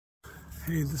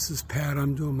Hey, this is Pat.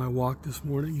 I'm doing my walk this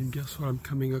morning, and guess what I'm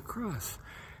coming across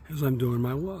as I'm doing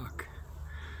my walk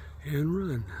and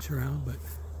run around, but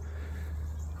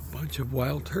a bunch of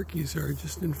wild turkeys are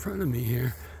just in front of me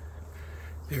here.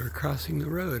 They were crossing the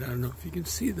road. I don't know if you can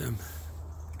see them.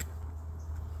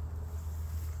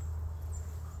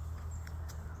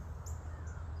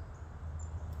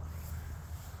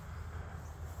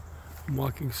 I'm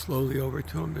walking slowly over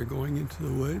to them. They're going into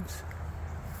the woods.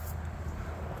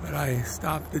 But I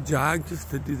stopped to jog just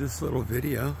to do this little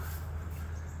video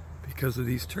because of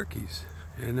these turkeys.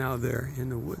 And now they're in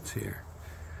the woods here.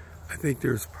 I think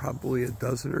there's probably a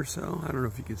dozen or so. I don't know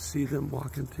if you can see them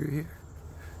walking through here.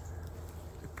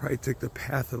 They probably took the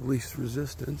path of least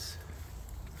resistance.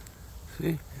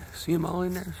 See them all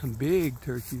in there? Some big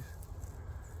turkeys.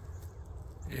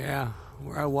 Yeah,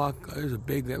 where I walk, there's a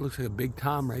big, that looks like a big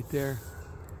tom right there.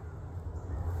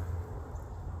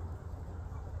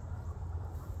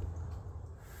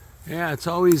 Yeah, it's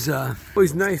always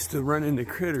nice to run into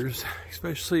critters,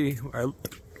 especially where I,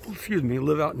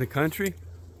 live out in the country.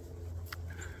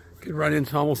 You can run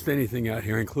into almost anything out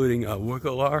here, including a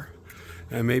wookalar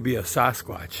and maybe a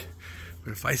Sasquatch.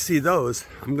 But if I see those,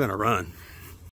 I'm gonna run.